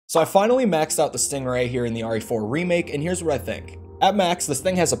So I finally maxed out the Stingray here in the RE4 Remake, and here's what I think. At max, this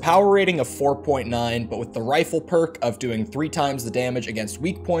thing has a power rating of 4.9, but with the rifle perk of doing 3 times the damage against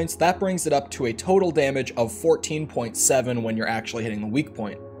weak points, that brings it up to a total damage of 14.7 when you're actually hitting the weak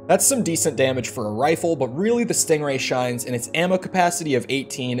point. That's some decent damage for a rifle, but really the Stingray shines in its ammo capacity of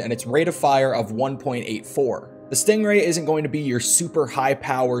 18 and its rate of fire of 1.84. The Stingray isn't going to be your super high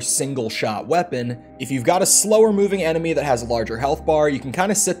power single shot weapon. If you've got a slower moving enemy that has a larger health bar, you can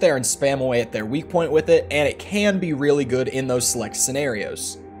kind of sit there and spam away at their weak point with it, and it can be really good in those select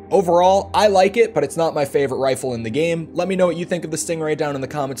scenarios. Overall, I like it, but it's not my favorite rifle in the game. Let me know what you think of the Stingray down in the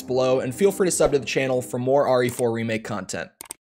comments below, and feel free to sub to the channel for more RE4 Remake content.